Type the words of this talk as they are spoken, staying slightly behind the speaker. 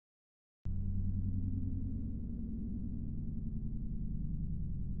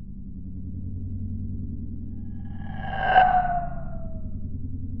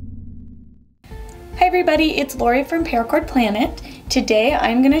everybody, it's Lori from Paracord Planet. Today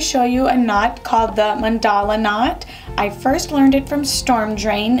I'm going to show you a knot called the Mandala knot. I first learned it from Storm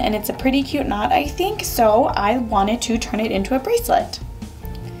Drain and it's a pretty cute knot, I think, so I wanted to turn it into a bracelet.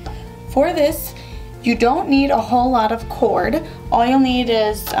 For this, you don't need a whole lot of cord. All you'll need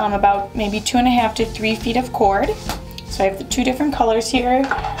is about maybe 2.5 to 3 feet of cord. So I have the two different colors here,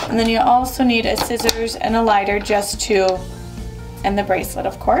 and then you also need a scissors and a lighter just to end the bracelet,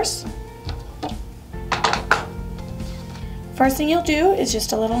 of course. First thing you'll do is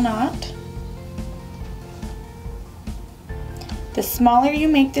just a little knot. The smaller you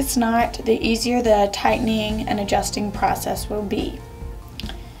make this knot, the easier the tightening and adjusting process will be.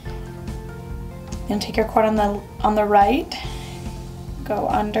 Then take your cord on the right, go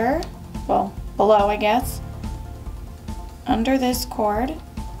under, well, below I guess, under this cord, and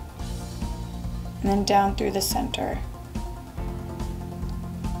then down through the center.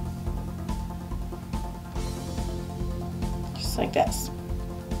 Just like this.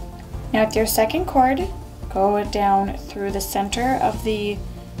 Now with your second cord, go down through the center of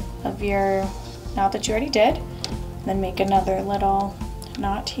your knot that you already did, and then make another little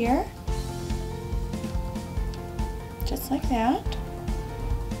knot here. Just like that.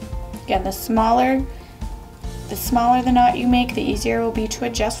 Again, the smaller the knot you make, the easier it will be to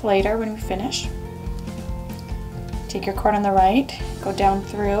adjust later when we finish. Take your cord on the right, go down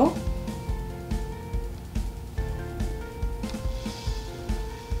through.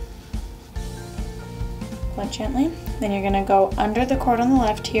 Pull it gently. Then you're going to go under the cord on the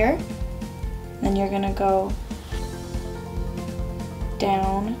left here. Then you're going to go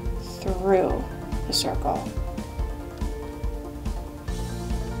down through the circle.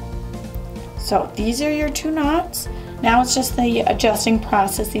 So these are your two knots. Now it's just the adjusting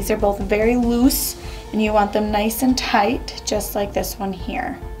process. These are both very loose and you want them nice and tight, just like this one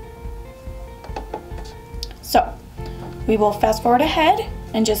here. So we will fast forward ahead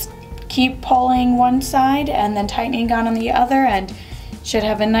and just keep pulling one side and then tightening on the other, and should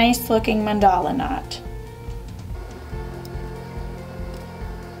have a nice looking mandala knot.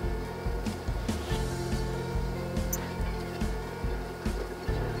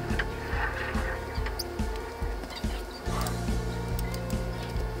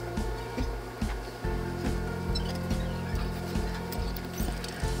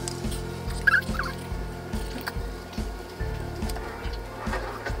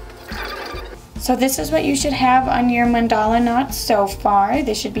 So this is what you should have on your mandala knots so far.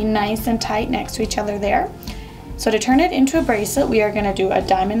 They should be nice and tight next to each other there. So to turn it into a bracelet, we are going to do a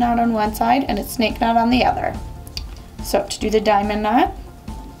diamond knot on one side and a snake knot on the other. So to do the diamond knot,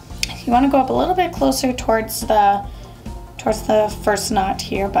 you want to go up a little bit closer towards the first knot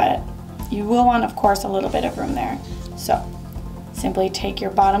here, but you will want, of course, a little bit of room there. So simply take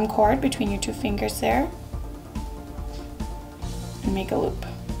your bottom cord between your two fingers there and make a loop.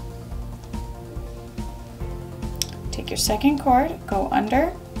 Take your second cord, go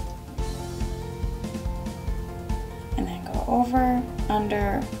under, and then go over,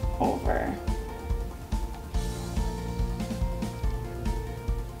 under, over.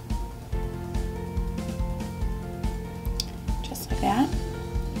 Just like that.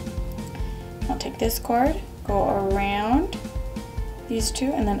 Now take this cord, go around these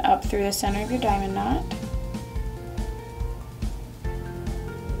two, and then up through the center of your diamond knot.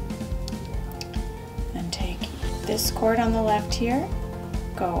 This cord on the left here,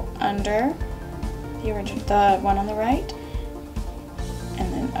 go under the one on the right,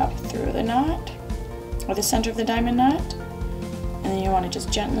 and then up through the knot, or the center of the diamond knot, and then you want to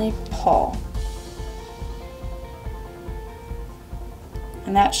just gently pull.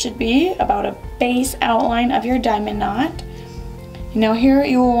 And that should be about a base outline of your diamond knot. Now here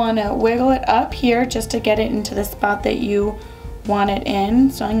you will want to wiggle it up here just to get it into the spot that you want it in.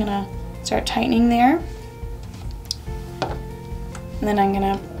 So I'm going to start tightening there. And then I'm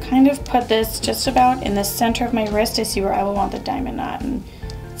going to kind of put this just about in the center of my wrist to see where I will want the diamond knot. And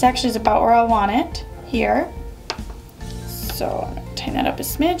it's actually about where I want it, here. So I'm going to tighten that up a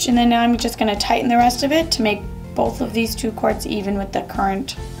smidge, and then now I'm just going to tighten the rest of it to make both of these two cords even with the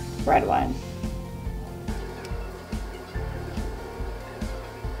current red one.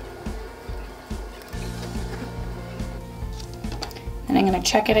 And I'm going to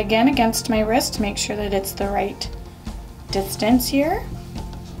check it again against my wrist to make sure that it's the right distance here.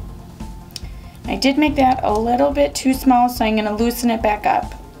 I did make that a little bit too small, so I'm going to loosen it back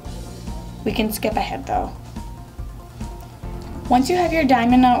up. We can skip ahead though. Once you have your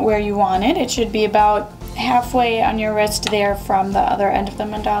diamond knot where you want it, it should be about halfway on your wrist there from the other end of the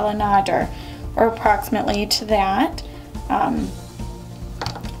mandala knot, or approximately to that.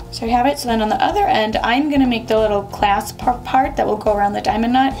 So So I have it. So then on the other end, I'm going to make the little clasp part that will go around the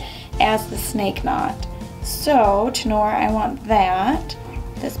diamond knot as the snake knot. So to know where I want that,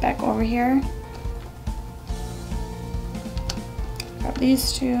 this back over here. Grab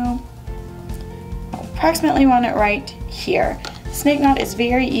these two. I'll approximately want it right here. Snake knot is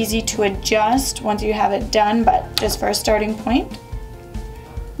very easy to adjust once you have it done, but just for a starting point.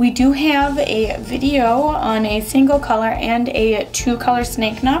 We do have a video on a single color and a 2-color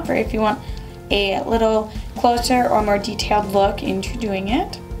snake knot for if you want a little closer or more detailed look into doing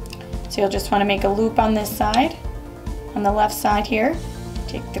it. So you'll just want to make a loop on this side, on the left side here.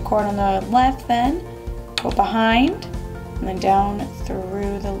 Take the cord on the left then, go behind, and then down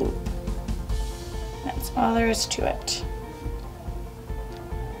through the loop. That's all there is to it.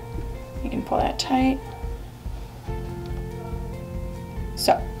 You can pull that tight.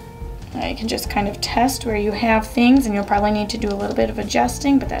 So now you can just kind of test where you have things, and you'll probably need to do a little bit of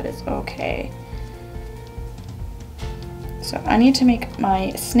adjusting, but that is okay. So I need to make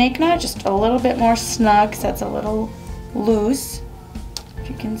my snake knot just a little bit more snug because that's a little loose, if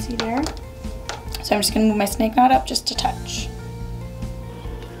you can see there. So I'm just going to move my snake knot up just a touch.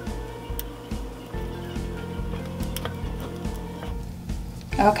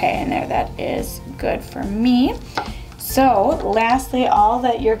 Okay, and there, that is good for me. So lastly, all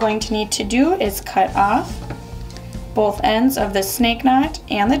that you're going to need to do is cut off both ends of the snake knot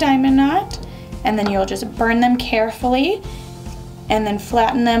and the diamond knot, and then you'll just burn them carefully and then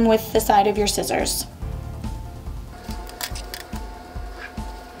flatten them with the side of your scissors.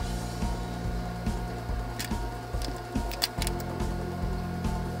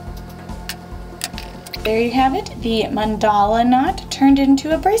 There you have it, the mandala knot turned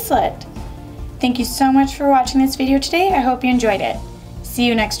into a bracelet. Thank you so much for watching this video today. I hope you enjoyed it. See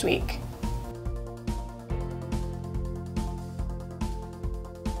you next week.